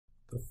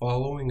The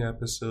following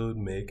episode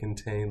may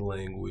contain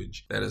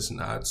language that is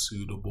not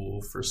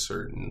suitable for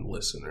certain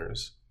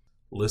listeners.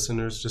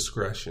 Listeners'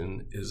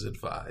 discretion is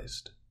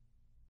advised.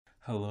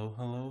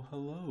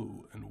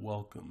 Hello, and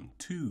welcome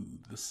to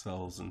the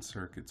Cells and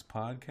Circuits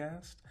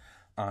podcast.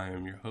 I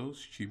am your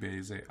host,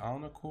 Chibeze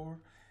Alnacor,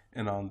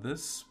 and on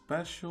this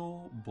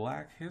special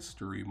Black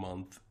History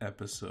Month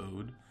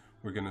episode,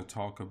 we're going to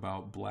talk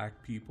about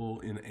Black people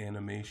in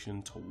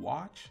animation to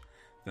watch.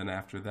 Then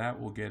after that,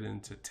 we'll get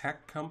into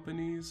tech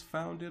companies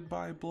founded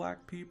by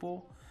Black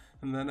people.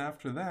 And then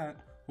after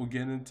that, we'll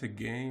get into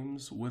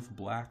games with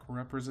Black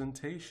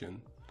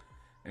representation.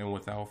 And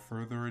without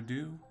further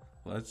ado,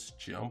 let's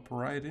jump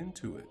right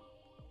into it.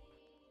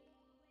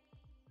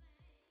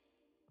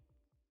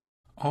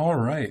 All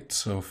right,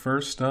 so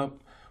first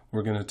up,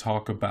 we're going to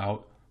talk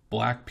about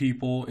Black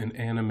people in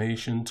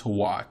animation to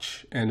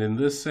watch. And in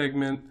this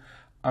segment,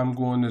 I'm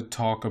going to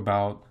talk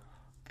about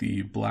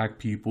the Black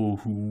people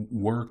who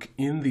work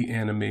in the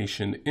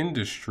animation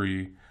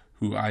industry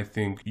who I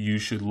think you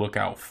should look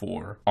out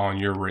for on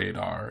your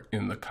radar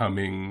in the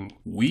coming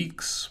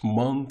weeks,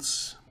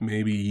 months,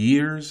 maybe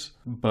years.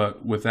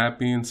 But with that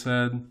being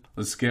said,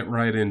 let's get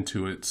right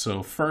into it.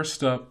 So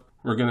first up,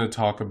 we're going to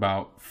talk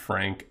about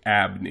Frank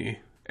Abney.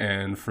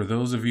 And for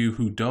those of you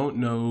who don't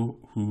know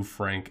who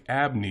Frank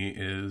Abney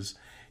is,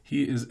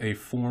 he is a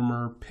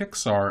former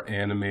Pixar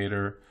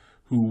animator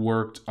who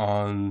worked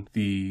on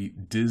the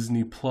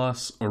Disney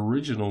Plus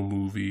original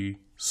movie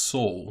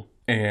Soul.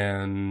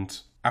 And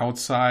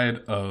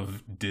outside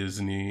of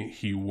Disney,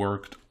 he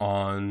worked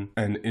on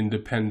an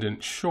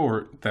independent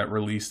short that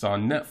released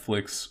on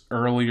Netflix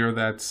earlier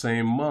that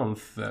same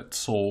month that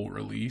Soul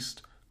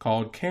released,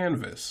 called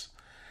Canvas.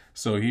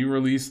 So he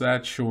released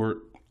that short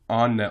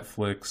on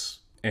Netflix,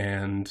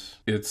 and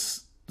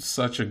it's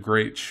such a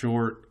great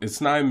short. It's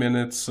 9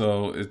 minutes,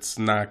 so it's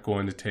not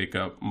going to take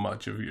up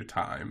much of your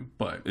time,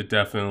 but it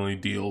definitely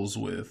deals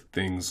with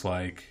things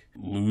like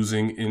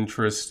losing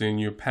interest in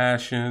your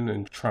passion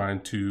and trying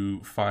to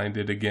find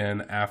it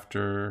again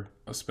after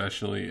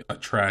especially a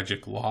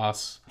tragic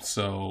loss.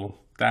 So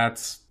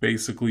that's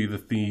basically the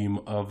theme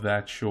of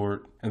that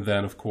short. And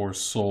then of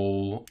course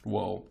Soul,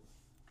 well,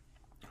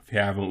 if you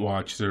haven't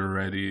watched it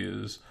already,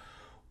 is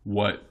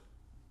what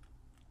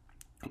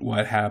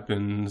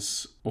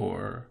happens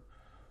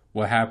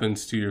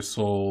to your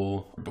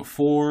soul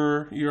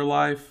before your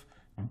life,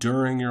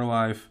 during your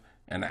life,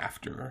 and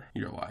after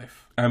your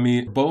life. I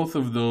mean, both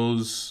of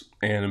those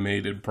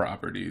animated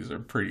properties are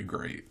pretty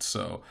great.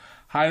 So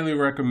highly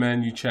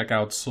recommend you check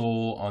out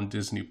Soul on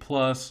Disney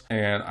Plus,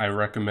 and I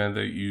recommend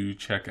that you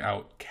check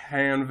out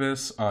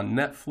Canvas on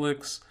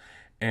Netflix.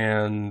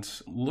 And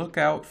look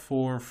out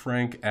for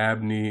Frank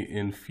Abney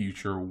in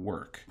future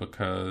work,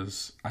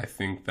 because I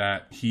think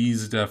that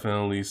he's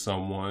definitely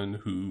someone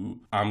who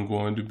I'm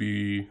going to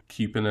be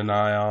keeping an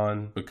eye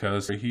on,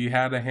 because he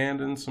had a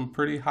hand in some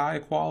pretty high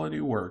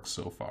quality work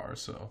so far.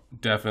 So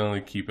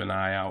definitely keep an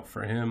eye out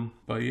for him.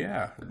 But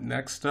yeah,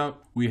 next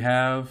up we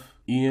have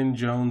Ian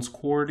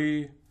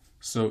Jones-Quartey.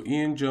 So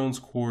Ian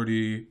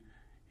Jones-Quartey,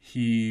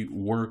 he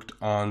worked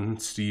on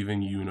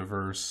Steven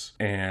Universe,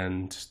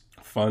 and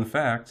fun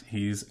fact,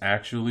 he's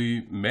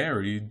actually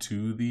married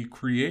to the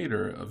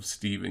creator of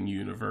Steven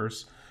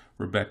Universe,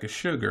 Rebecca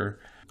Sugar.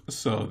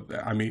 So,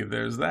 I mean,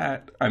 there's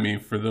that. I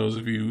mean, for those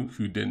of you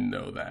who didn't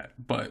know that,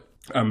 but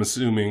I'm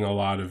assuming a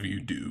lot of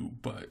you do.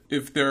 But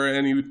if there are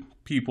any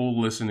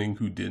people listening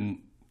who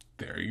didn't,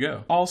 there you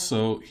go.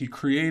 Also, he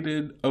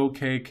created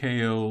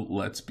OKKO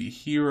Let's Be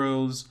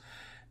Heroes.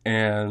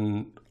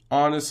 And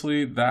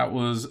honestly, that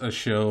was a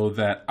show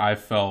that I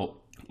felt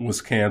was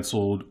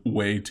canceled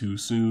way too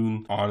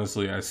soon.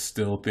 Honestly, I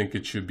still think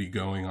it should be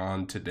going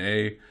on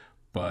today,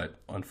 but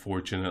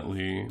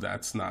unfortunately,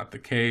 that's not the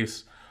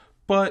case.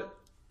 But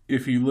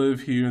if you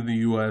live here in the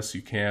US,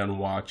 you can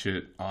watch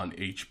it on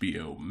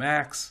HBO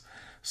Max,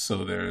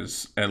 so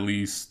there's at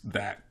least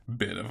that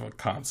bit of a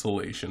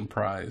consolation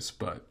prize.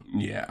 But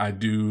yeah, I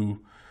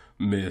do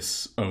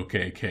miss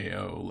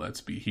OKKO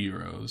Let's Be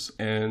Heroes.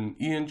 And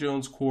Ian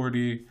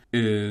Jones-Quartey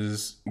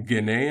is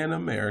Ghanaian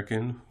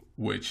American,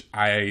 which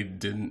I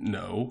didn't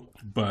know,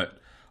 but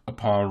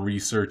upon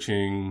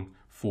researching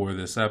for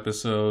this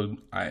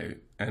episode, I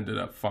ended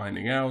up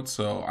finding out.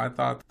 So I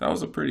thought that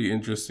was a pretty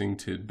interesting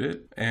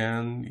tidbit.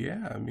 And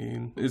yeah, I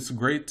mean, it's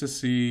great to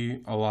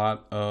see a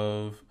lot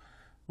of,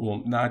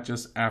 well, not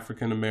just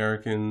African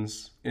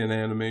Americans in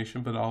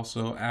animation, but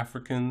also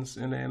Africans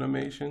in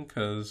animation.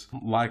 Because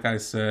like I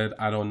said,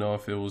 I don't know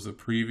if it was a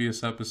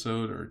previous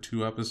episode or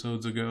 2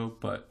 episodes ago,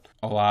 but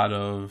a lot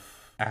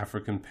of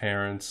African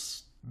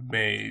parents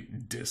may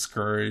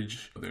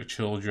discourage their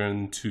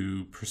children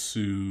to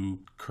pursue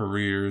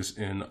careers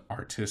in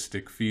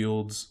artistic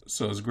fields.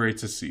 So it's great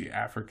to see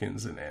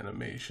Africans in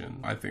animation.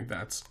 I think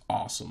that's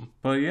awesome.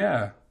 But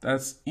yeah,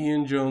 that's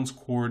Ian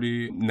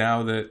Jones-Quartey.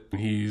 Now that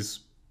he's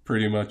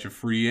pretty much a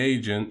free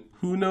agent.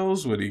 Who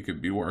knows what he could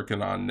be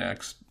working on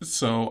next?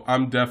 So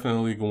I'm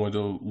definitely going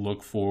to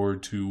look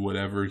forward to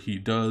whatever he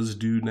does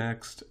do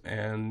next.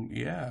 And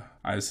yeah,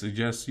 I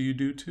suggest you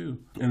do too.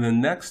 And then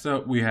next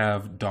up, we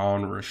have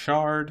Dawn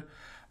Richard.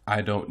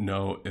 I don't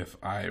know if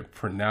I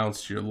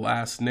pronounced your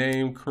last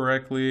name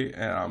correctly,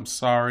 and I'm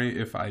sorry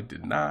if I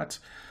did not.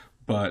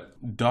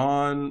 But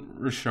Dawn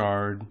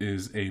Richard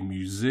is a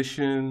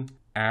musician,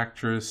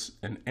 actress,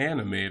 and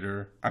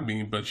animator.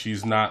 But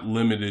she's not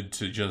limited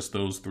to just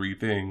those three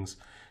things.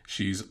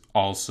 She's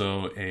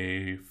also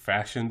a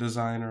fashion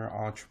designer,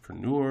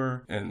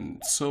 entrepreneur, and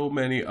so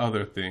many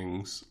other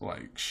things.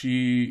 Like,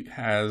 she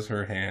has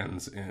her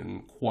hands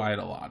in quite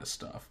a lot of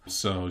stuff.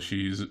 So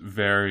she's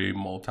very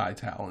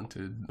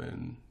multi-talented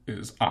and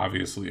is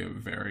obviously a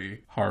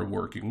very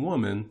hardworking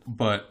woman.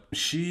 But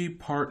she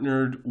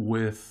partnered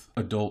with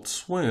Adult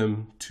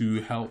Swim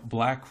to help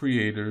Black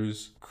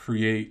creators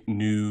create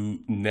new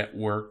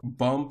network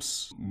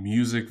bumps,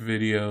 music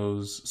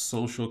videos,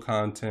 social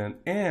content,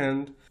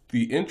 and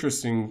the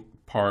interesting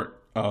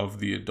part of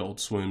the Adult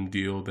Swim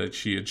deal that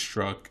she had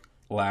struck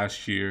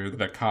last year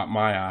that caught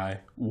my eye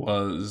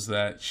was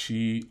that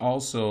she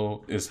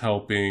also is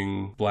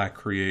helping Black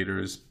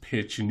creators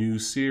pitch new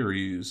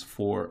series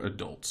for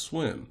Adult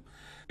Swim.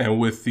 And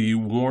with the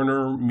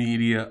Warner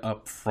Media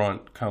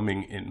upfront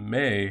coming in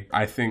May,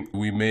 I think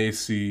we may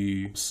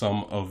see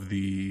some of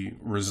the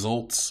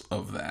results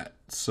of that.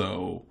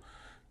 So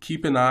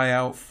keep an eye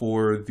out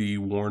for the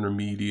Warner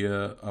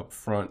Media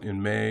upfront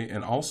in May,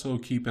 and also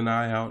keep an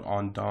eye out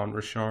on Dawn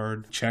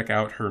Richard. Check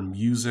out her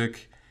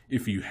music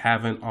if you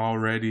haven't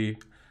already.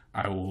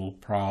 I will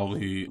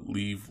probably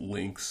leave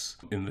links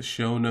in the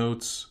show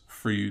notes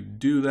for you to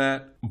do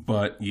that.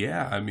 But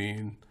yeah,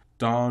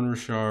 Dawn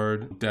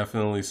Richard,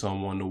 definitely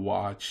someone to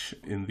watch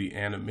in the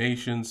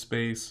animation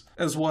space,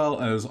 as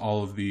well as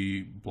all of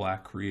the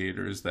Black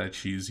creators that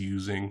she's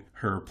using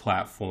her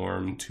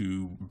platform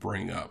to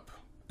bring up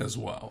as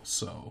well.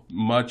 So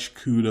much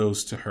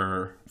kudos to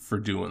her for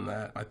doing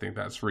that. I think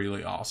that's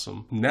really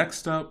awesome.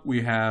 Next up,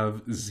 we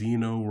have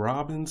Zeno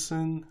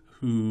Robinson,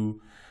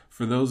 who,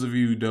 for those of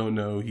you who don't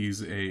know,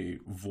 he's a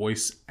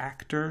voice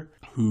actor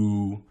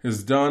who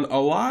has done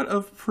a lot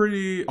of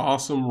pretty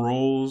awesome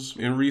roles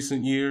in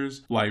recent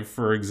years. Like,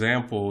 for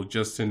example,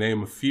 just to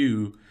name a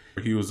few,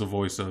 he was the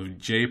voice of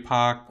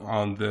J-Pac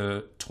on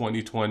the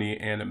 2020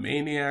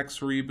 Animaniacs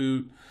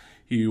reboot.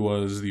 He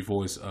was the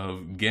voice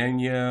of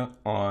Genya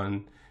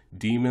on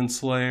Demon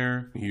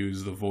Slayer. He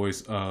was the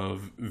voice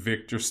of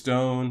Victor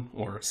Stone,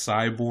 or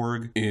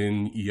Cyborg,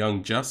 in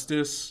Young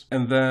Justice.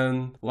 And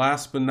then,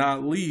 last but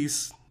not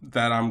least,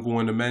 that I'm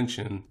going to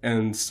mention,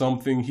 and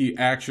something he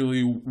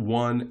actually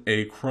won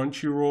a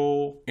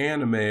Crunchyroll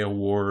Anime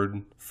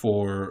Award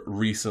for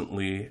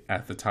recently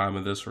at the time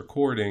of this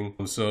recording.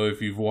 So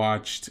if you've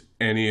watched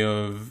any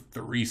of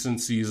the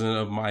recent season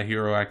of My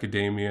Hero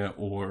Academia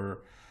or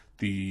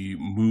the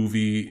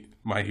movie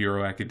My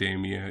Hero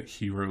Academia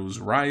Heroes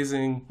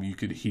Rising, you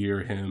could hear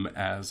him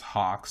as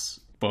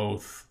Hawks,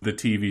 both the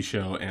TV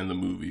show and the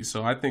movie.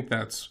 So I think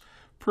that's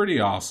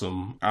pretty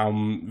awesome.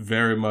 I'm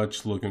very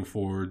much looking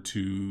forward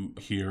to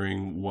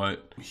hearing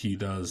what he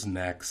does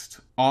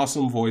next.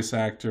 Awesome voice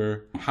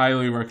actor.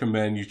 Highly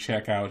recommend you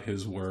check out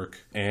his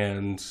work.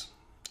 And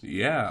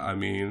yeah,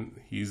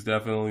 he's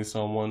definitely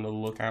someone to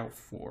look out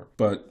for.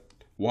 But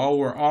while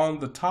we're on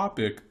the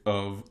topic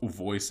of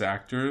voice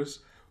actors,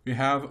 we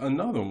have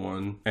another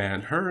one,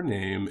 and her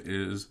name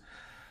is,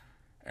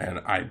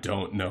 and I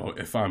don't know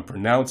if I'm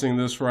pronouncing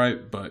this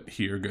right, but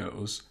here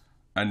goes,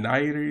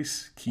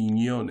 Anairis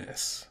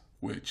Quiñones,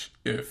 which,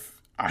 if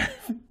I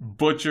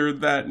butchered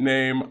that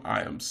name,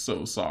 I am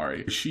so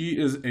sorry. She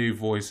is a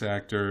voice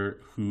actor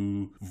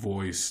who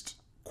voiced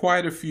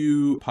quite a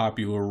few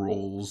popular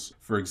roles.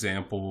 For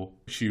example,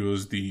 she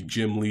was the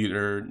gym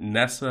leader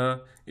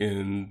Nessa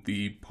in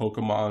the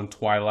Pokemon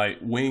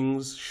Twilight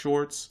Wings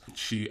shorts.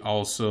 She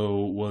also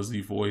was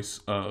the voice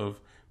of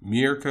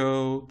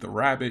Mirko, the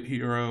rabbit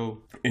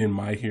hero, in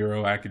My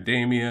Hero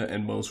Academia,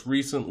 and most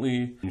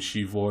recently,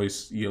 she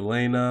voiced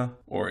Yelena,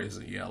 or is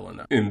it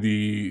Yelena, in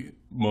the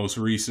most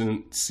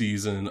recent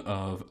season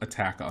of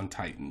Attack on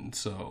Titan.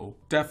 So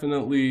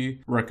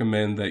definitely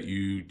recommend that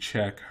you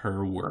check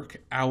her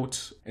work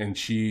out, and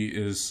she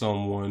is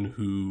someone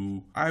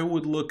who I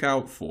would look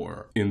out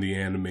for in the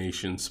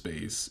animation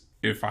space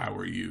if I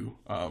were you.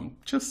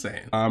 Just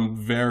saying. I'm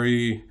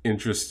very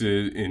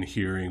interested in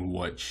hearing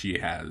what she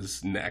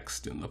has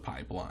next in the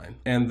pipeline.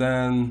 And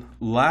then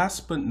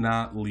last but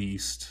not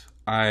least,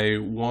 I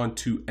want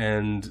to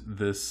end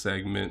this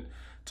segment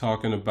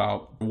talking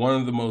about one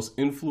of the most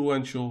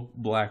influential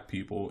Black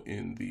people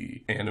in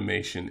the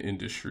animation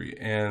industry.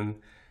 And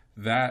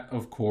that,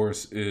 of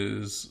course,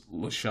 is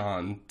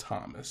LaShawn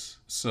Thomas.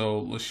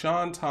 So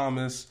LaShawn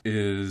Thomas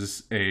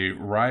is a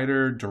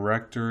writer,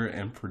 director,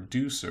 and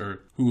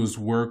producer who has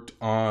worked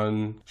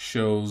on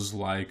shows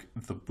like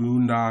The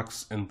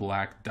Boondocks and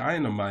Black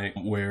Dynamite,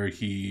 where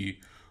he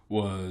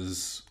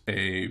was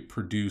a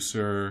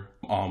producer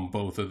on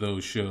both of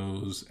those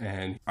shows,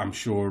 and I'm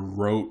sure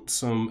wrote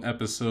some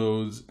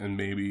episodes and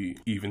maybe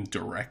even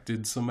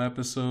directed some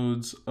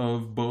episodes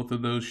of both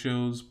of those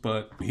shows.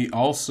 But he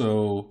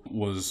also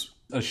was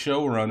a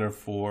showrunner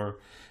for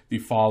the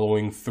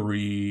following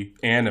 3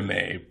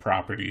 anime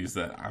properties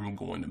that I'm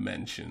going to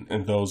mention.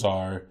 And those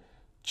are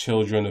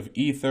Children of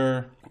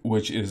Ether,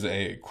 which is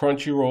a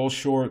Crunchyroll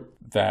short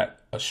that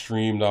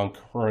streamed on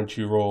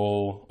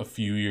Crunchyroll a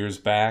few years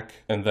back.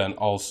 And then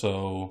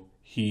also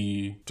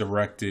he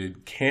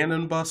directed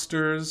Cannon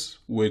Busters,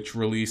 which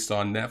released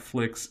on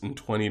Netflix in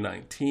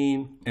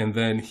 2019. And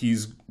then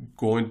he's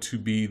going to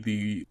be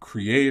the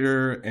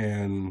creator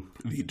and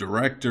the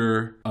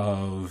director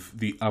of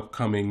the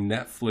upcoming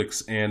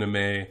Netflix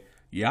anime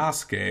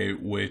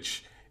Yasuke,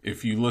 which,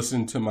 if you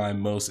listen to my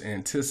most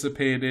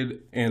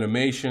anticipated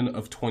animation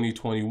of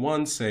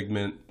 2021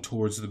 segment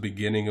towards the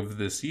beginning of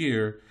this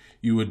year,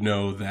 you would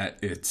know that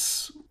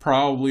it's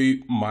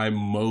probably my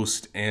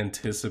most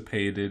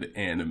anticipated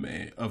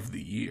anime of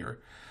the year.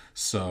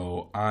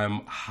 So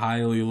I'm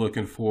highly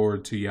looking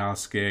forward to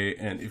Yasuke.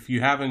 And if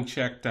you haven't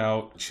checked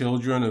out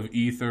Children of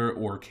Ether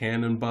or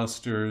Cannon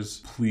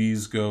Busters,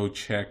 please go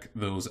check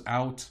those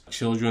out.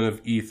 Children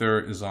of Ether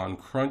is on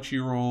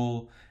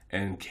Crunchyroll,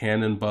 and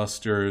Cannon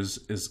Busters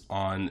is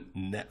on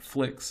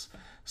Netflix.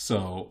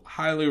 So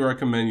highly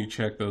recommend you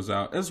check those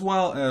out, as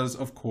well as,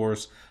 of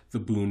course, The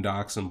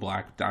Boondocks and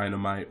Black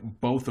Dynamite,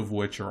 both of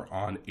which are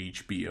on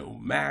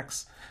HBO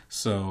Max.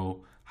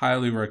 So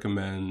highly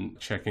recommend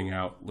checking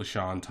out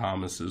LaShawn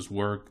Thomas's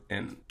work,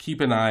 and keep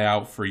an eye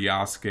out for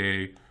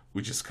Yasuke,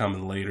 which is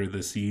coming later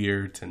this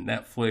year to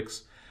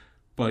Netflix.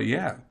 But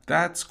yeah,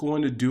 that's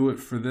going to do it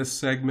for this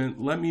segment.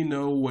 Let me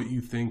know what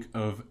you think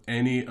of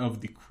any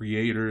of the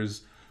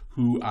creators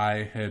who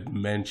I had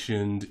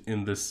mentioned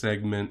in this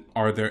segment.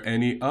 Are there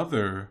any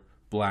other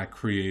Black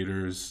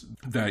creators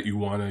that you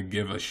want to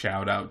give a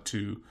shout out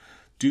to?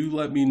 Do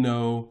let me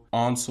know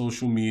on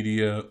social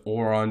media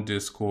or on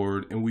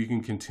Discord, and we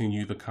can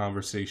continue the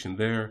conversation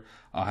there.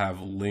 I'll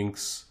have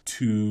links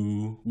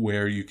to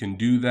where you can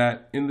do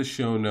that in the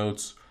show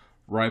notes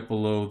right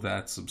below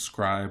that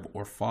subscribe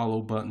or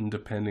follow button,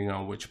 depending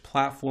on which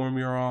platform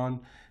you're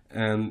on.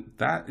 And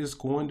that is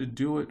going to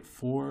do it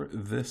for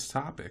this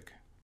topic.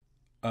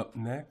 Up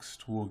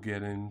next, we'll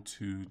get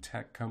into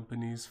tech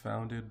companies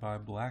founded by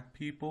Black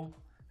people.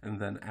 And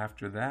then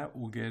after that,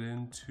 we'll get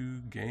into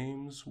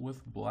games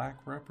with Black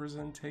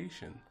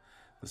representation.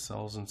 The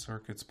Cells and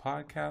Circuits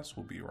podcast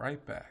will be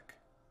right back.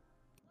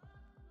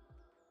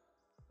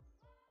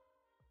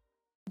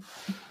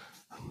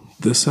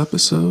 This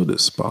episode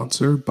is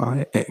sponsored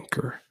by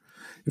Anchor.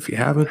 If you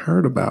haven't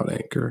heard about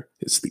Anchor,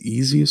 it's the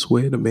easiest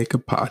way to make a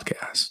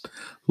podcast.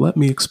 Let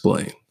me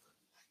explain.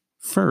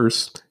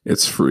 First,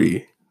 it's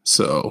free.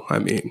 So,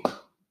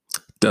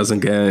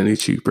 doesn't get any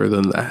cheaper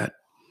than that.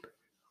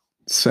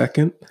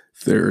 Second,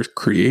 there are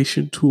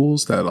creation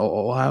tools that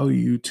will allow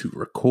you to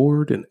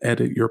record and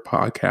edit your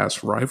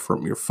podcast right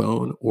from your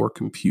phone or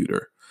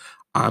computer.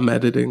 I'm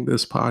editing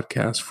this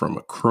podcast from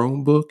a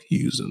Chromebook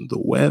using the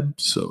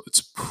web, so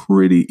it's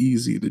pretty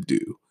easy to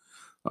do.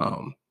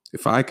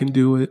 If I can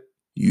do it,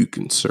 you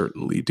can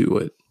certainly do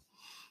it.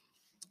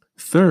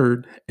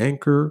 Third,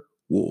 Anchor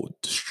will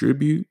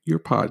distribute your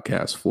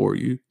podcast for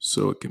you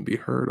so it can be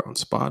heard on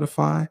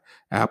Spotify,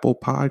 Apple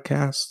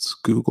Podcasts,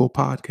 Google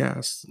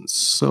Podcasts, and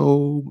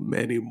so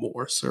many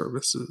more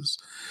services.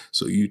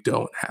 So you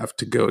don't have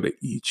to go to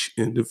each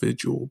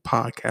individual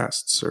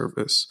podcast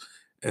service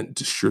and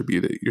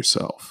distribute it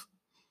yourself.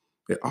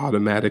 It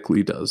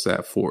automatically does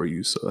that for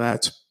you, so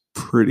that's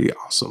pretty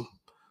awesome.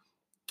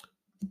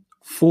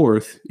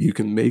 Fourth, you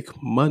can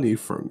make money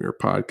from your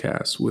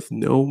podcast with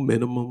no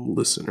minimum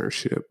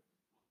listenership.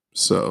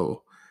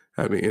 So,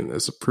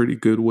 it's a pretty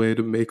good way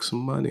to make some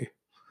money.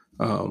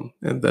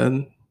 And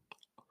then,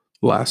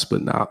 last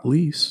but not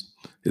least,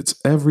 it's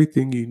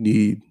everything you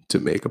need to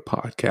make a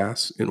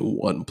podcast in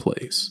one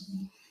place.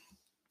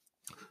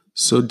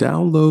 So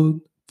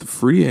download the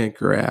free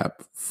Anchor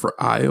app for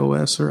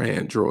iOS or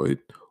Android,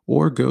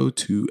 or go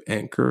to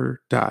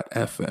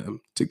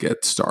anchor.fm to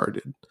get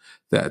started.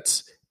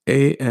 That's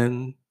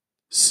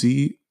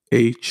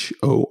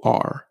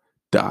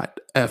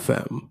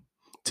ANCHOR.FM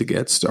to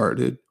get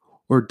started,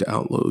 or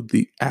download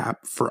the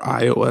app for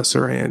iOS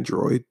or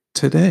Android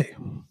today.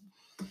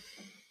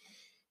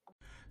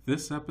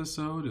 This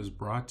episode is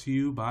brought to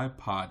you by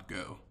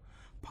Podgo.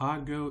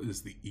 Podgo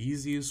is the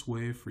easiest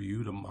way for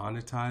you to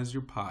monetize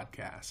your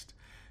podcast.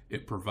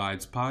 It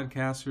provides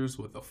podcasters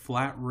with a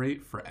flat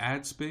rate for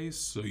ad space,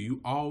 so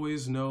you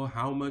always know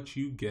how much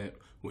you get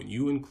when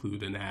you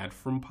include an ad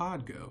from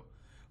Podgo.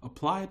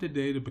 Apply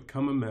today to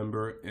become a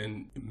member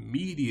and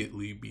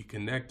immediately be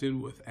connected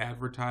with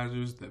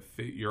advertisers that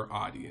fit your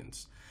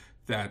audience.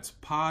 That's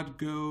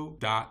podgo.co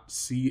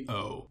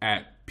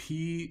at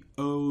podgo.co,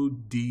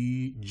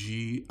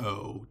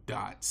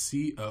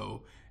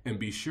 and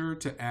be sure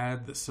to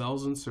add the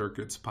Cells and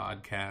Circuits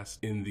podcast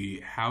in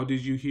the How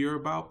Did You Hear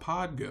About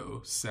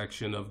Podgo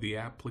section of the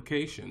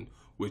application,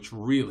 which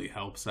really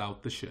helps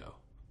out the show.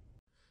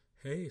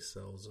 Hey,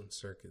 Cells and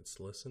Circuits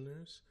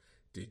listeners,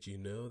 did you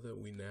know that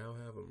we now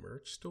have a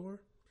merch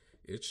store?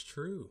 It's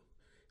true.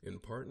 In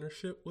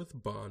partnership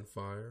with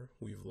Bonfire,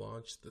 we've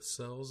launched the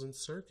Cells and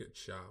Circuit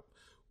shop,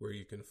 where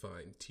you can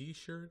find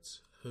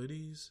t-shirts,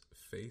 hoodies,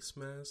 face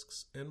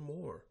masks, and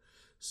more.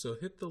 So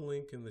hit the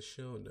link in the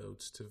show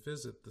notes to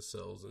visit the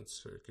Cells and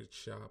Circuit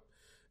shop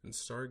and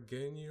start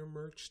getting your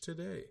merch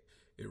today.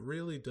 It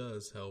really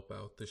does help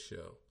out the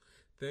show.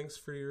 Thanks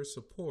for your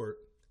support,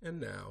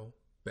 and now,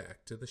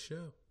 back to the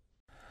show.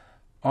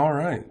 All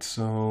right,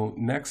 so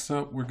next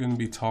up, we're going to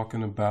be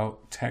talking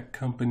about tech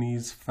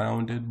companies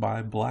founded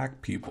by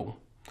Black people.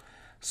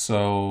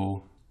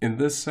 So in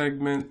this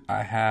segment,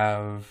 I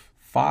have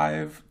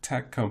 5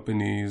 tech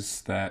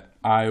companies that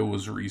I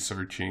was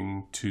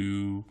researching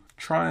to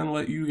try and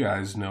let you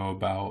guys know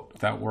about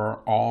that were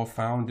all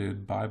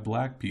founded by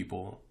Black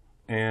people.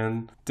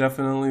 And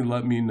definitely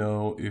let me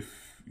know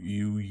if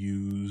you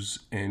use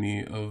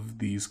any of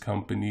these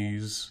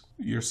companies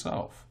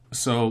yourself.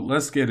 So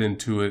let's get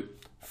into it.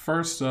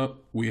 First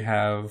up, we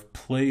have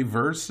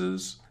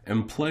PlayVS,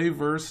 and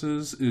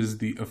PlayVS is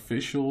the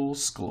official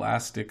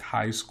Scholastic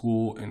high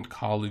school and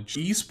college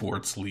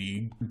esports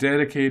league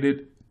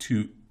dedicated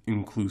to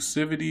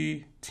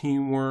inclusivity,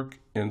 teamwork,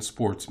 and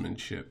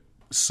sportsmanship.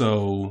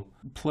 So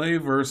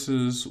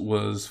PlayVS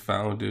was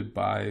founded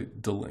by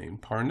Delane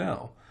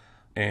Parnell,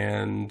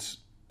 and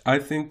I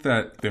think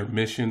that their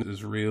mission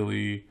is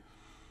really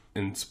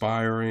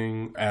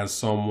inspiring as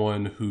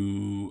someone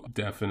who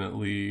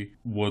definitely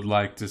would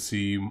like to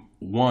see,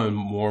 1,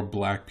 more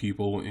Black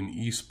people in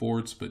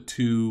esports, but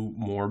 2,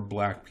 more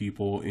Black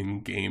people in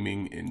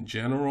gaming in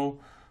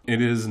general.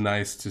 It is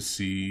nice to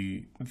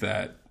see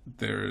that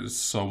there's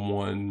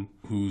someone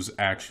who's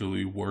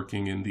actually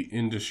working in the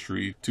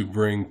industry to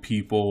bring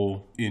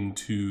people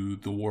into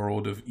the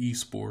world of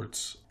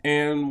esports,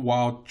 and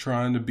while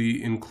trying to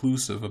be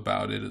inclusive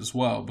about it as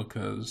well,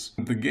 because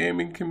the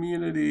gaming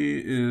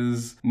community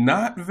is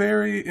not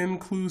very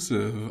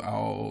inclusive,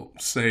 I'll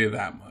say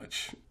that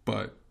much.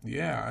 But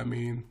yeah, I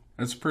mean,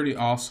 that's pretty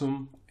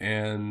awesome,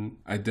 and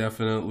I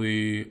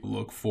definitely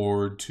look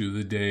forward to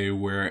the day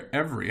where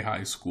every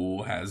high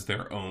school has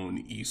their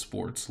own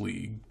esports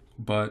league.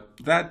 But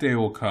that day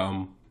will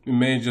come. It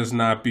may just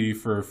not be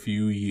for a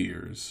few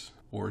years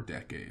or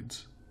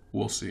decades.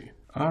 We'll see.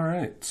 All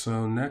right,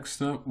 so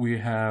next up we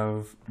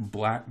have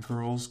Black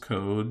Girls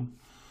Code,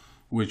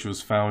 which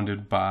was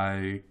founded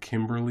by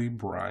Kimberly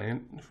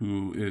Bryant,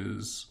 who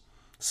is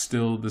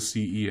still the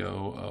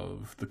CEO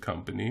of the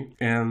company.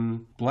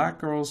 And Black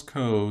Girls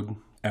Code,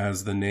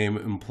 as the name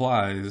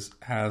implies,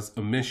 has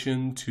a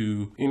mission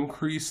to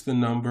increase the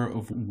number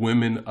of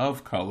women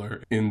of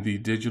color in the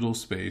digital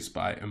space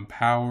by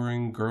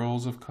empowering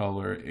girls of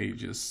color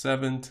ages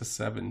 7 to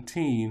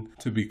 17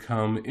 to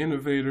become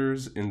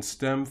innovators in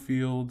STEM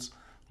fields,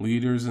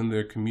 leaders in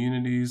their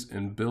communities,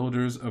 and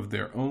builders of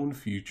their own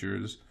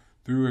futures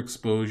through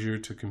exposure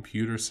to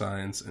computer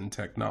science and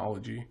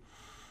technology.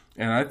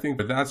 And I think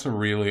that that's a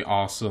really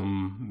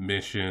awesome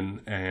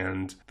mission,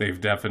 and they've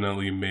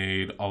definitely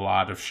made a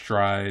lot of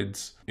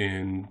strides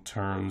in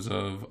terms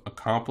of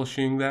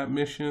accomplishing that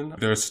mission.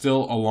 There's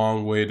still a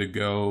long way to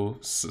go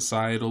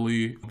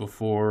societally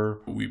before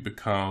we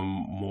become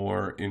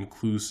more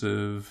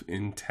inclusive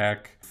in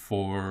tech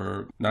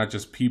for not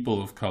just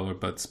people of color,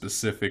 but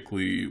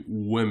specifically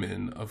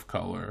women of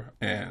color,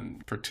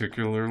 and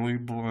particularly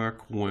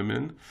Black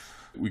women.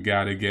 We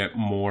got to get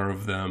more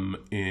of them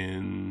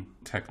in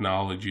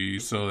technology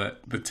so that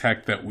the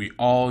tech that we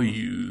all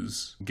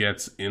use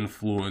gets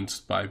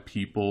influenced by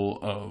people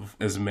of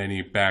as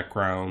many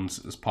backgrounds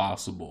as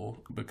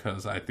possible,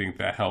 because I think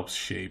that helps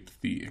shape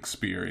the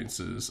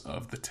experiences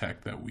of the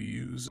tech that we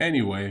use.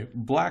 Anyway,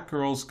 Black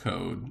Girls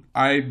Code.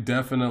 I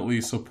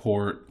definitely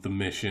support the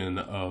mission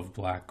of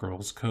Black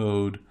Girls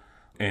Code,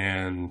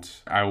 and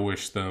I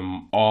wish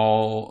them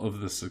all of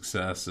the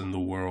success in the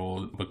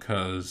world,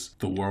 because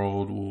the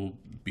world will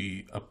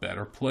be a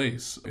better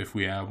place if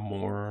we have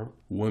more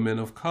women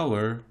of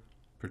color,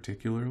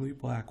 particularly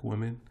Black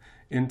women,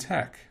 in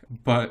tech.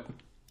 But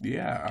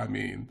yeah, I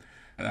mean,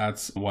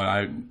 that's what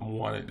I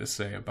wanted to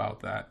say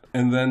about that.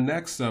 And then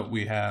next up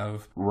we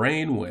have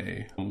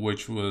Rainway,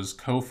 which was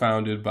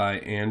co-founded by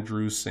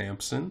Andrew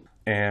Sampson.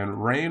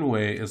 And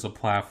Rainway is a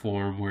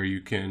platform where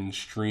you can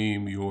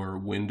stream your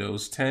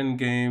Windows 10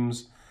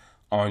 games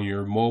on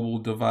your mobile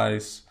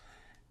device,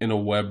 in a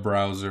web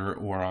browser,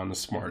 or on a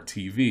smart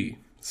TV.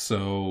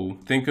 So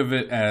think of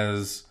it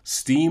as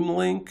Steam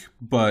Link,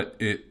 but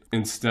it,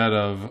 instead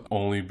of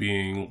only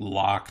being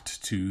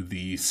locked to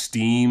the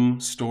Steam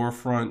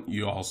storefront,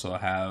 you also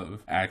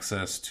have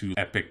access to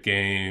Epic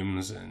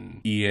Games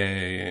and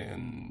EA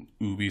and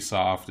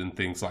Ubisoft and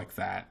things like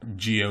that.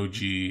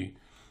 GOG,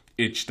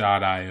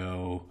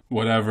 itch.io,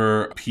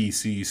 whatever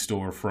PC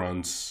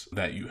storefronts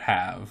that you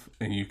have,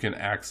 and you can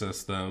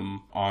access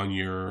them on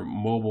your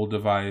mobile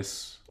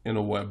device in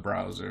a web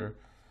browser.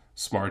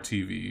 smart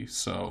TV.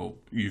 So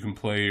you can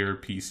play your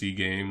PC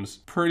games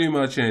pretty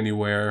much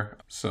anywhere.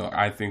 So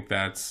I think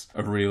that's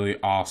a really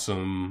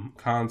awesome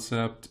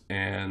concept.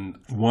 And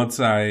once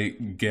I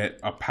get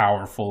a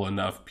powerful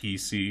enough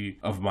PC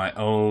of my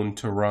own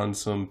to run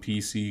some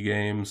PC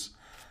games,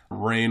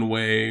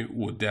 Rainway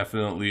would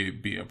definitely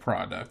be a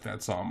product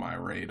that's on my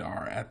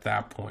radar at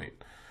that point.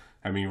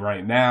 I mean,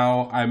 right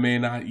now, I may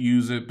not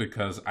use it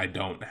because I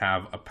don't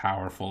have a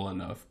powerful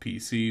enough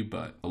PC,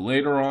 but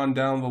later on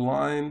down the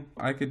line,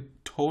 I could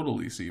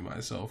totally see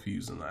myself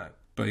using that.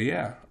 But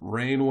yeah,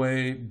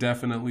 Rainway,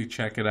 definitely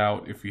check it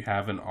out if you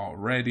haven't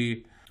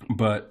already.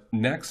 But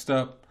next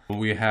up,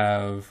 we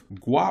have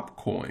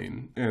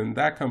Guapcoin, and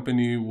that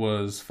company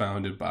was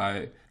founded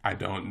by, I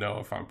don't know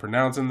if I'm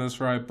pronouncing this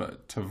right,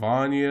 but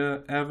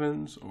Tavonia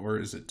Evans, or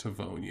is it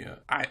Tavonia?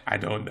 I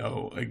don't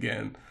know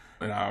again.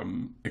 And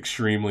I'm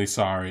extremely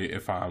sorry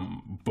if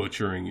I'm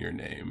butchering your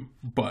name.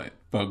 But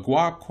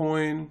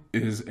Guapcoin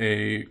is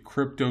a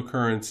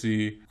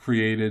cryptocurrency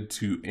created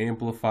to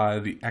amplify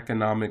the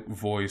economic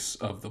voice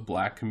of the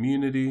Black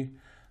community.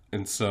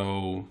 And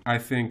so I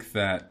think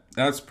that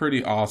that's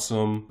pretty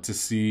awesome to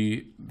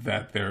see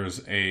that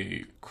there's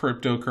a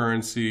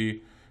cryptocurrency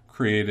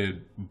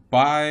created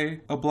by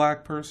a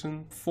Black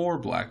person for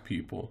Black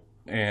people.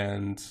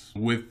 And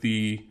with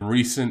the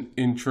recent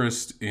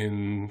interest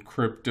in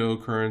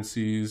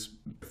cryptocurrencies,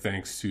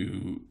 thanks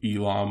to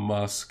Elon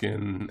Musk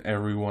and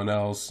everyone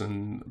else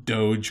and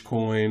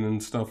Dogecoin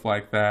and stuff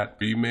like that,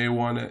 you may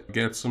want to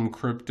get some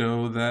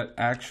crypto that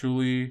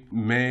actually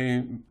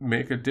may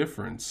make a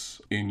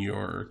difference in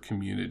your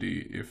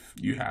community if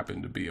you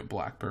happen to be a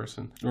Black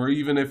person. Or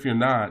even if you're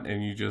not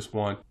and you just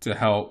want to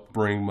help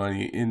bring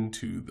money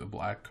into the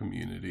Black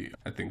community.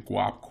 I think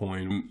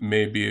Guapcoin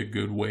may be a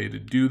good way to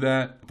do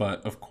that,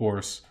 but of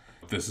course,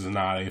 this is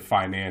not a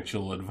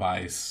financial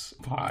advice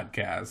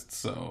podcast,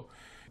 so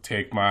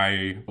take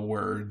my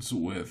words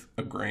with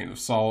a grain of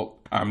salt.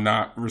 I'm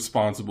not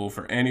responsible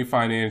for any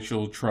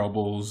financial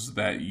troubles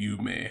that you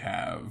may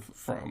have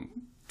from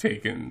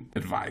taking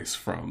advice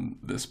from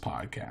this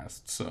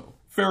podcast. So,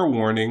 fair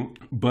warning.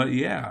 But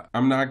yeah,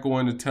 I'm not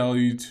going to tell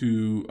you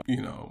to,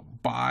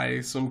 buy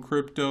some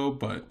crypto,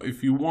 but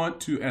if you want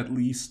to at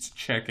least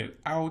check it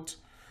out,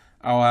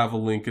 I'll have a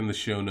link in the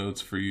show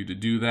notes for you to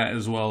do that,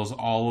 as well as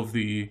all of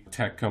the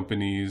tech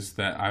companies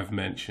that I've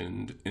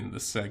mentioned in the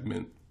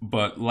segment.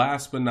 But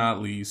last but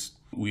not least,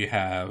 we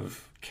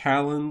have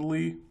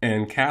Calendly.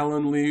 And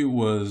Calendly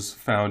was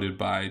founded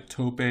by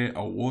Tope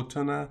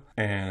Awotona,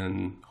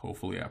 and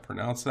hopefully I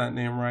pronounced that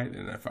name right.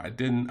 And if I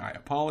didn't, I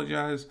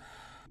apologize.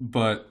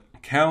 But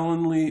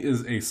Calendly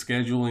is a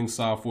scheduling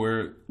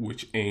software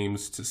which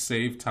aims to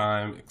save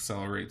time,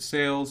 accelerate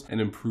sales, and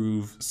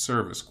improve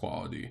service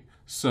quality.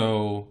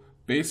 So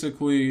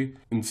basically,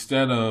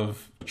 instead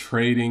of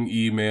trading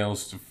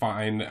emails to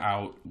find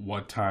out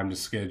what time to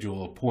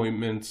schedule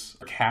appointments,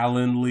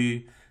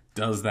 Calendly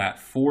does that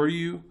for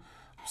you.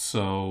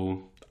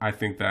 So I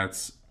think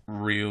that's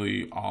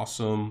really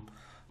awesome.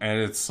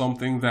 And it's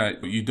something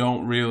that you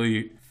don't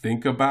really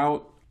think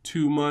about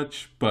too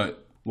much,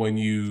 but when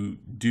you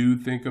do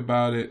think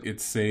about it,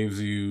 it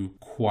saves you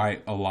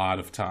quite a lot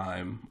of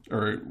time.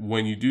 Or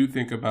when you do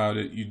think about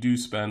it, you do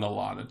spend a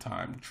lot of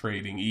time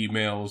trading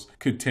emails.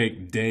 Could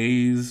take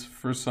days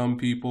for some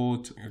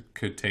people, it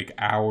could take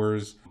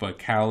hours, but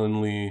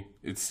Calendly,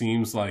 it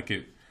seems like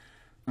it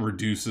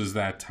reduces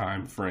that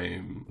time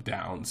frame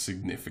down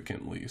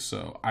significantly.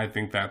 So I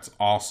think that's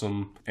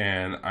awesome,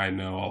 and I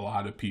know a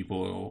lot of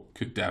people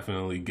could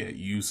definitely get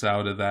use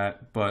out of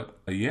that. But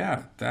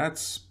yeah,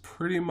 that's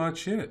pretty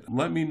much it.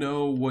 Let me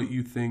know what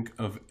you think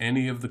of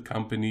any of the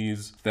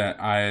companies that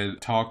I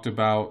talked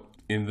about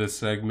in this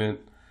segment.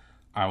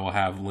 I will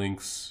have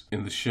links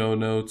in the show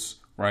notes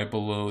right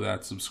below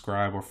that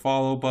subscribe or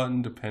follow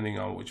button, depending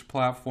on which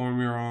platform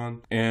you're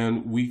on,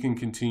 and we can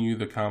continue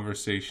the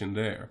conversation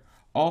there.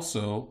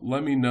 Also,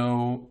 let me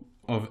know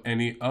of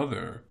any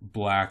other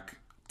Black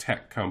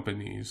tech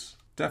companies.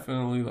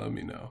 Definitely let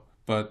me know.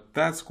 But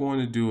that's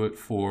going to do it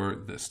for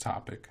this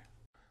topic.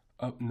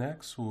 Up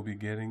next, we'll be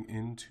getting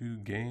into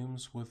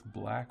games with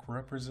Black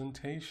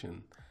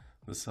representation.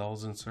 The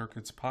Cells and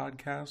Circuits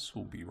podcast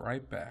will be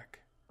right back.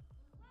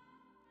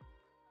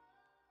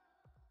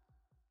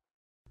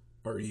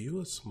 Are you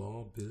a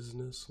small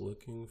business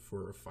looking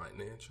for a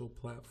financial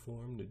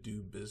platform to do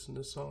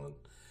business on?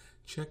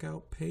 Check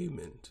out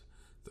Paymint,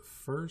 the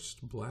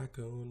first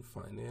Black-owned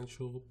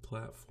financial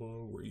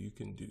platform where you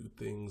can do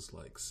things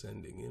like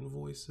sending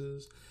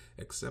invoices,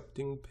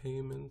 accepting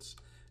payments,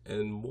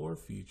 and more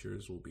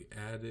features will be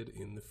added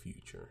in the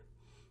future.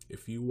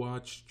 If you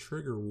watch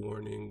Trigger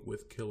Warning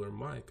with Killer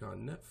Mike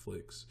on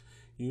Netflix,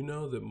 you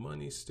know that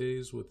money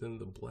stays within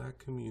the Black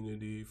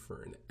community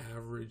for an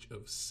average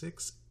of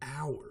 6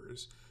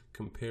 hours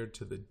compared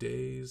to the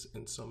days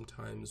and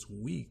sometimes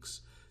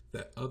weeks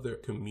that other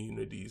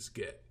communities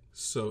get.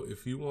 So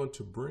if you want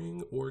to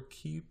bring or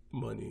keep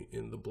money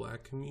in the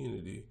Black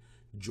community,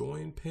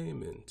 join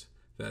Paymint.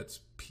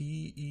 That's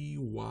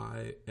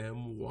PEYMYNT.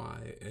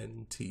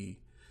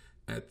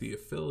 at the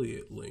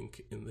affiliate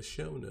link in the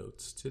show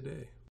notes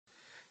today.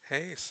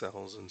 Hey,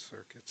 Cells and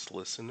Circuits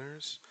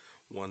listeners,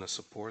 want to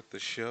support the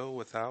show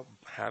without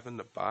having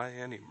to buy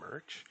any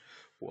merch?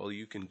 Well,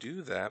 you can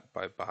do that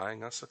by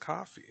buying us a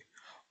coffee.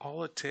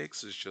 All it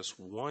takes is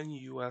just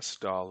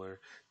 $1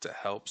 to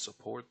help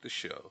support the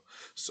show.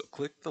 So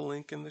click the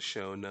link in the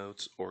show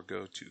notes or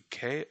go to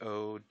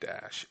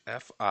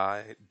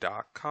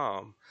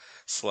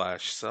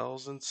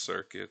ko-fi.com/cells and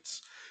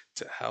circuits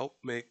to help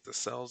make the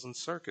Cells and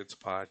Circuits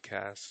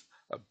podcast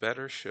a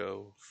better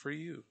show for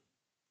you.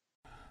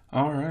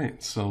 All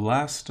right, so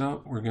last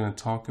up, we're going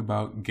to talk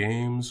about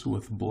games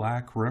with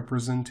black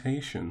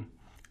representation.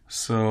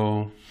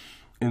 So,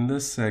 in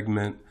this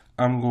segment,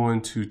 I'm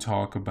going to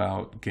talk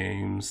about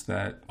games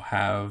that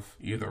have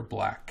either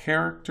black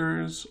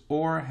characters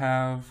or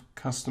have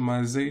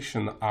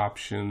customization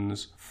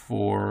options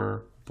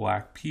for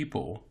black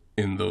people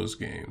in those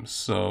games.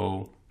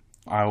 So,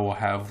 I will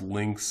have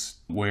links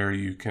where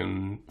you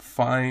can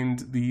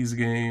find these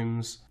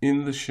games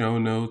in the show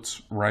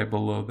notes right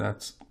below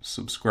that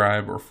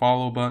subscribe or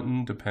follow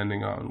button,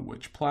 depending on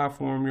which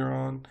platform you're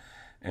on.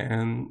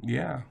 And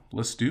yeah,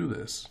 let's do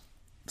this.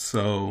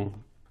 So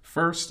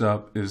first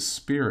up is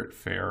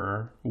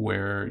Spiritfarer,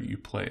 where you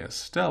play as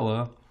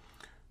Stella,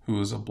 who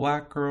is a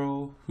black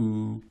girl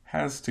who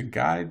has to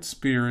guide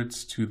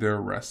spirits to their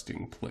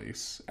resting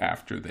place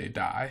after they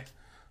die.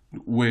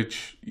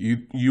 Which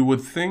you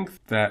would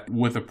think that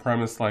with a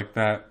premise like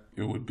that,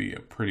 it would be a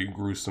pretty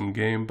gruesome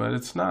game, but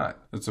it's not.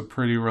 It's a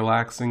pretty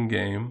relaxing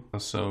game,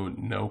 so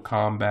no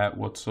combat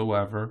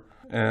whatsoever.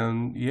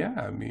 And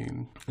yeah, I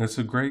mean, it's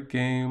a great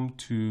game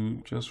to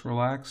just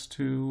relax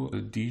to,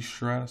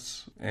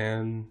 de-stress,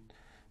 and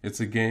it's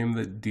a game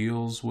that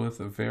deals with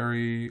a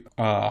very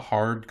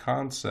hard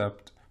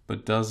concept,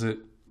 but does it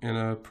in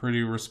a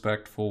pretty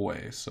respectful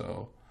way.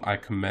 So I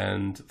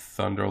commend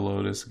Thunder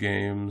Lotus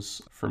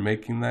Games for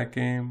making that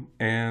game.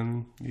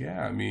 And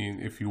yeah, I mean,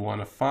 if you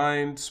want to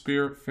find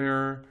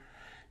Spiritfarer,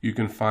 you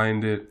can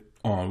find it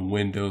on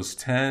Windows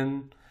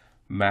 10,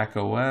 Mac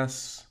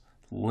OS,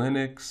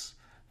 Linux,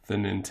 the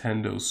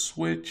Nintendo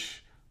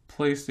Switch,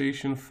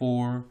 PlayStation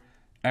 4,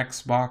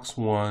 Xbox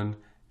One,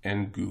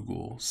 and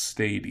Google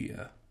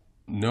Stadia.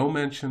 No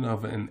mention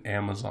of an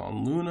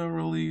Amazon Luna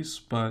release,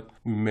 but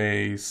we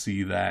may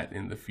see that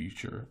in the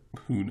future.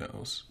 Who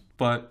knows?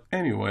 But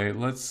anyway,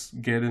 let's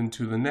get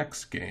into the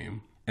next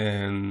game.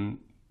 And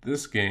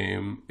this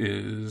game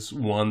is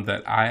one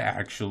that I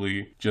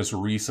actually just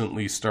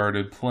recently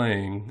started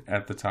playing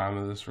at the time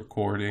of this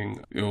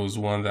recording. It was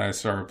one that I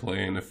started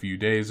playing a few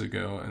days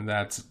ago, and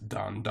that's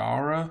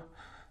Dandara,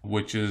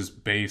 which is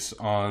based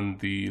on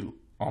the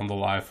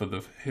life of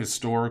the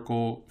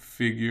historical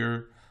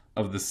figure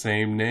of the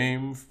same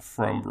name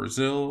from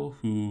Brazil,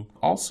 who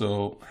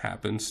also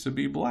happens to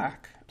be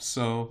black.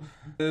 So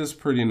it is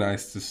pretty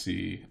nice to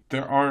see.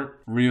 There aren't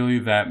really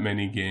that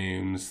many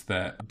games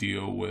that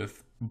deal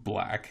with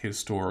black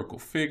historical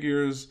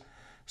figures,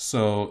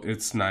 so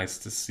it's nice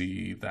to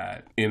see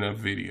that in a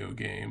video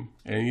game.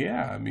 And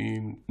yeah, I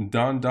mean,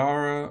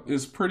 Dandara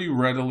is pretty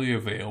readily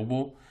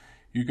available.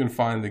 You can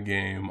find the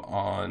game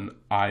on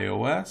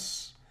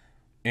iOS,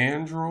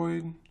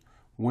 Android,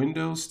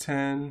 Windows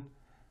 10,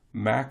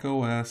 Mac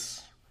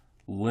OS,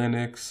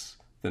 Linux,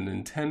 the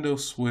Nintendo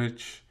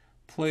Switch,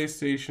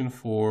 PlayStation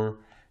 4,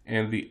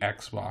 and the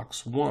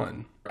Xbox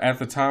One. At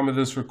the time of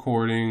this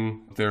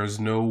recording,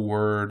 there's no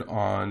word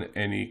on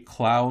any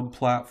cloud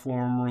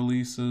platform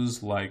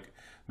releases like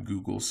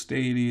Google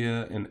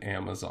Stadia and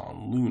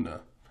Amazon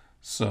Luna.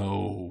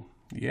 So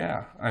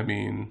yeah, I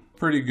mean,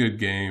 pretty good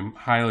game.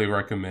 Highly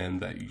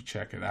recommend that you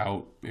check it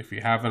out if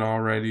you haven't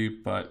already.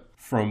 But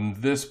from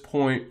this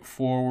point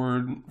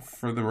forward,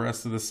 for the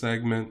rest of the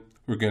segment,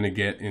 we're going to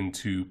get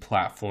into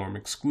platform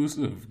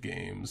exclusive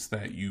games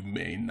that you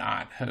may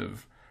not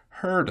have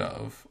heard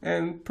of,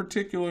 and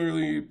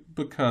particularly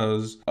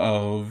because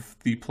of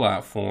the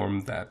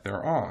platform that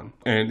they're on.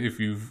 And if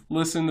you've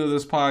listened to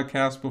this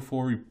podcast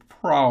before, you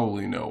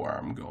probably know where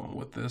I'm going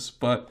with this,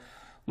 but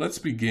let's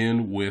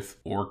begin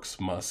with Orcs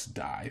Must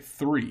Die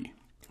 3.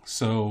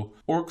 So,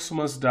 Orcs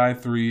Must Die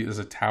 3 is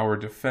a tower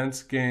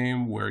defense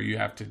game where you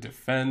have to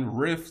defend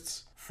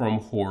rifts from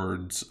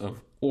hordes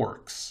of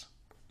orcs.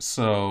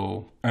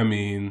 So, I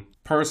mean,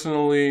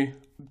 personally,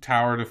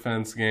 tower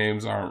defense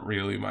games aren't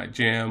really my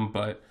jam,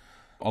 but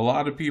a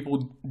lot of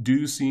people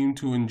do seem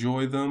to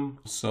enjoy them,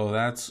 so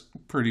that's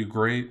pretty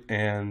great.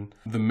 And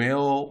the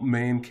male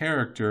main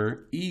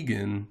character,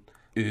 Egan,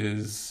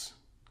 is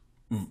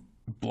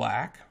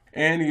black,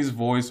 and he's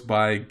voiced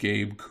by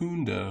Gabe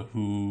Kunda,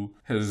 who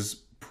has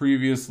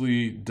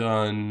previously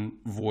done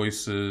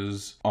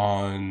voices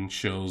on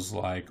shows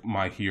like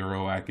My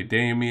Hero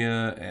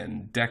Academia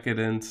and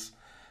Decadence.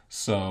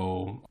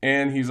 So,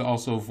 and he's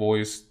also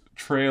voiced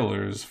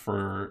trailers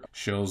for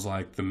shows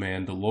like The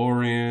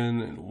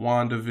Mandalorian and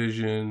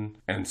WandaVision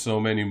and so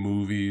many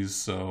movies.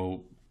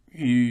 So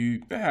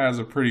he has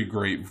a pretty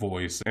great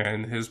voice,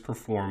 and his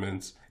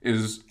performance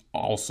is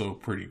also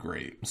pretty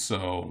great.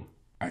 So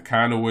I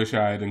kind of wish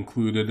I had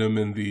included him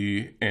in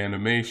the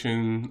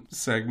animation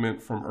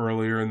segment from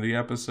earlier in the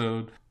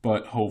episode,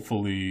 but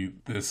hopefully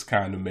this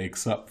kind of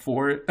makes up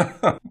for it.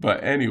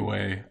 But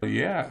anyway,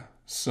 yeah.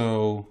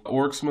 So,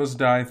 Orcs Must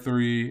Die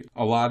 3,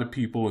 a lot of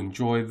people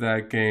enjoyed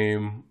that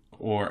game,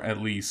 or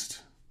at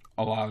least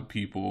a lot of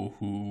people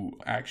who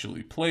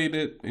actually played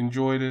it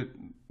enjoyed it.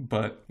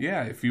 But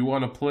yeah, if you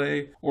want to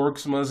play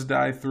Orcs Must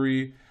Die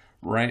 3,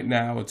 right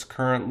now it's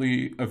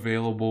currently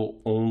available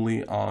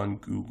only on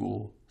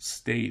Google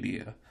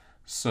Stadia.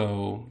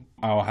 So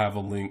I'll have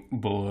a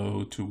link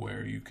below to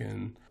where you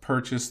can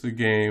purchase the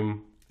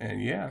game.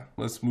 And yeah,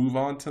 let's move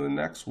on to the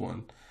next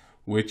one,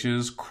 which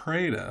is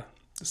Crayta.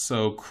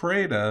 So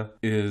Crayta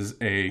is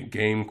a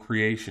game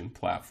creation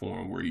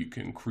platform where you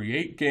can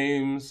create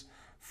games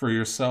for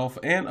yourself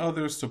and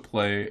others to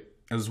play,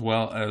 as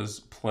well as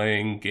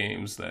playing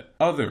games that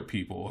other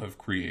people have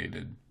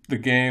created. The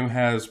game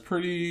has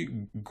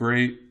pretty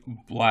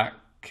great black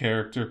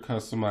character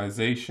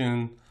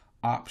customization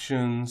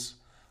options.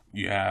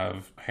 You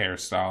have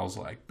hairstyles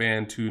like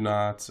Bantu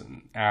knots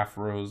and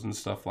afros and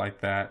stuff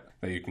like that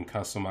you can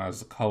customize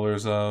the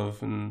colors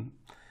of and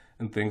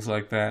things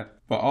like that.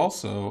 But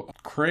also,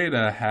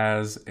 Crayta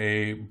has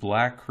a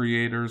Black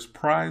Creators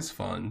Prize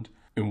Fund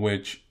in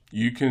which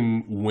you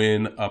can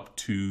win up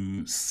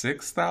to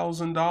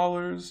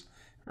 $6,000,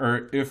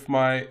 or if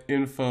my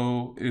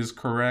info is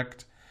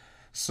correct.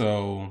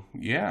 So,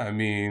 yeah, I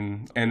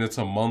mean, and it's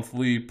a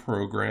monthly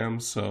program.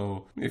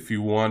 So, if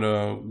you want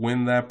to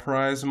win that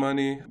prize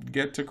money,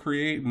 get to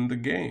creating the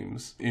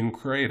games in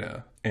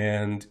Crayta.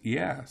 And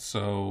yeah,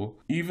 so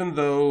even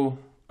though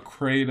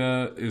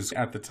Crayta is,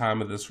 at the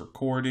time of this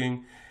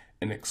recording,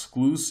 an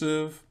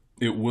exclusive,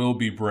 it will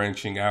be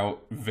branching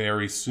out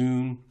very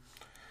soon.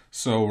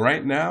 So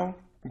right now,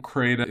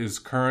 Crayta is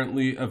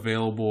currently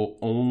available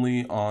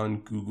only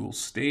on Google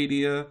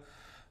Stadia,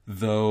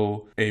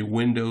 though a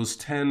Windows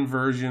 10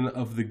 version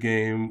of the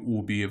game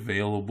will be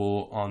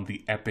available on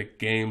the Epic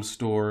Game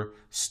Store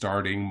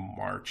starting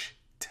March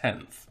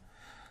 10th.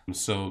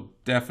 So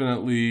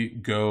definitely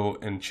go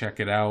and check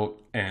it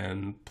out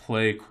and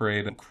play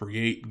Crayta,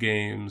 create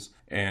games.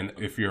 And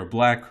if you're a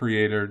Black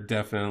creator,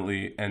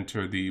 definitely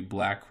enter the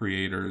Black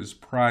Creators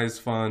Prize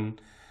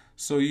Fund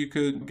so you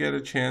could get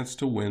a chance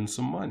to win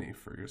some money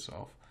for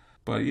yourself.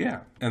 But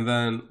yeah, and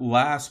then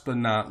last but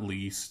not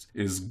least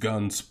is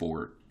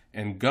Gunsport.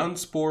 And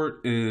Gunsport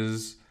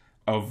is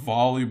a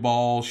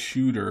volleyball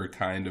shooter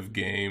kind of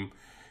game,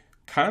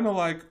 kind of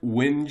like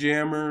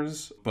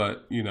Windjammers,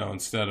 but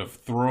instead of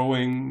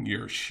throwing,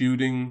 you're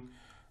shooting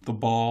the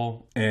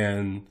ball.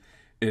 And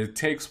it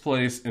takes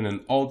place in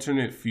an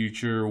alternate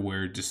future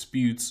where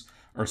disputes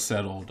are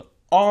settled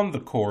on the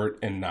court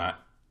and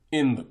not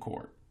in the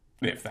court,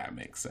 if that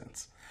makes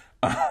sense.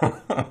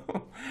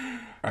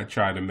 I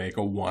tried to make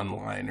a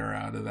one-liner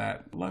out of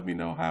that. Let me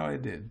know how I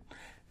did.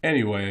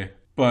 Anyway,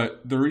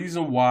 but the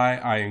reason why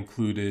I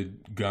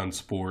included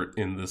Gunsport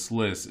in this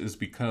list is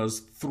because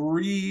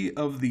 3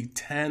 of the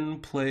 10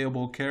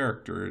 playable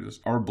characters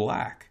are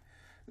Black,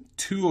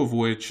 2 of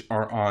which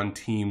are on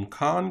Team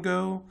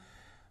Congo,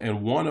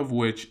 and 1 of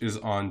which is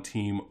on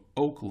Team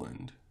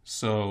Oakland.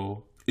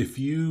 So if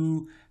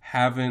you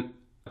haven't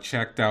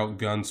checked out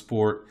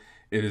Gunsport,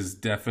 it is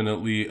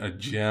definitely a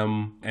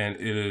gem, and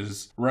it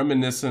is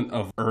reminiscent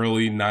of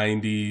early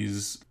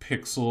 90s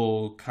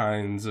pixel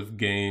kinds of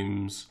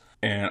games.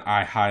 And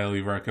I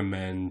highly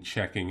recommend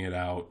checking it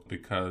out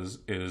because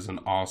it is an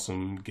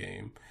awesome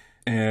game.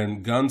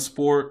 And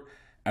Gunsport,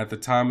 at the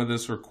time of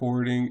this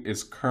recording,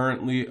 is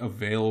currently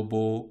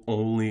available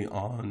only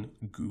on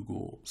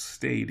Google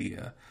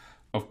Stadia.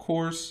 Of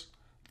course,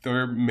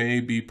 there may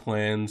be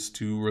plans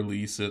to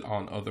release it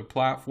on other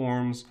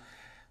platforms,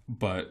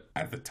 but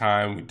at the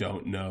time we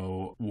don't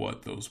know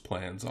what those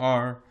plans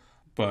are.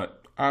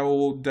 But I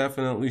will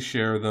definitely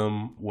share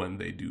them when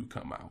they do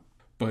come out.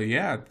 But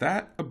yeah,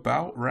 that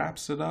about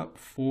wraps it up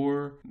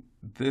for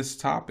this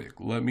topic.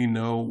 Let me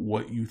know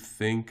what you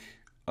think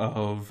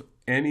of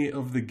any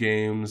of the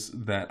games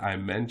that I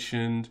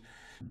mentioned.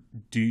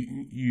 Do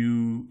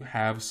you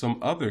have some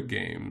other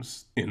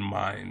games in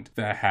mind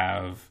that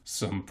have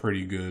some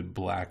pretty good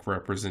Black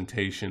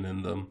representation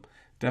in them?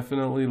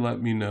 Definitely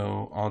let me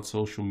know on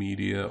social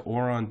media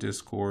or on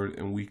Discord,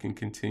 and we can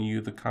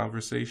continue the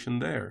conversation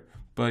there.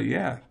 But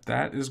yeah,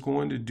 that is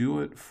going to do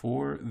it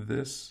for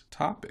this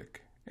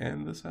topic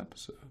and this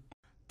episode.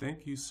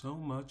 Thank you so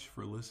much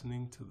for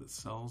listening to the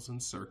Cells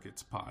and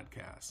Circuits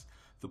podcast,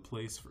 the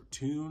place for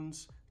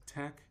tunes,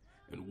 tech,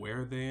 and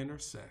where they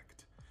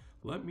intersect.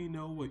 Let me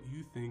know what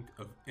you think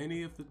of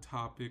any of the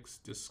topics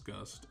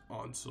discussed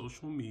on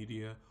social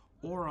media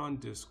or on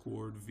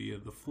Discord via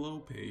the Flow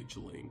page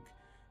link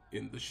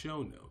in the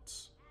show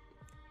notes.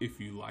 If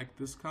you like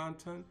this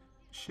content,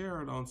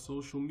 share it on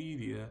social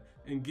media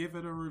and give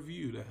it a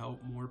review to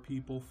help more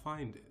people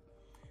find it.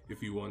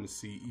 If you want to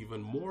see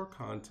even more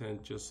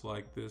content just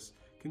like this,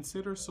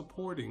 consider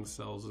supporting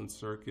Cells and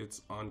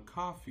Circuits on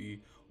Ko-fi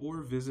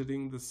or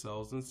visiting the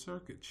Cells and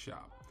Circuits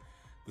shop.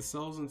 The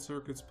Cells and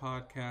Circuits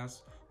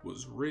podcast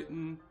was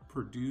written,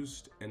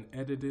 produced, and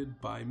edited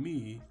by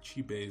me,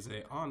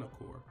 Chibeze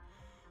Anakor.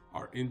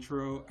 Our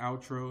intro,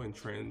 outro, and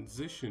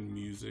transition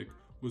music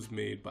was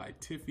made by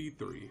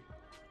Tiffy3.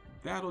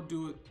 That'll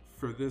do it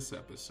for this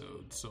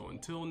episode. So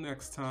until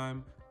next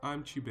time,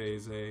 I'm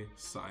Chibeze,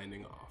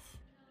 signing off.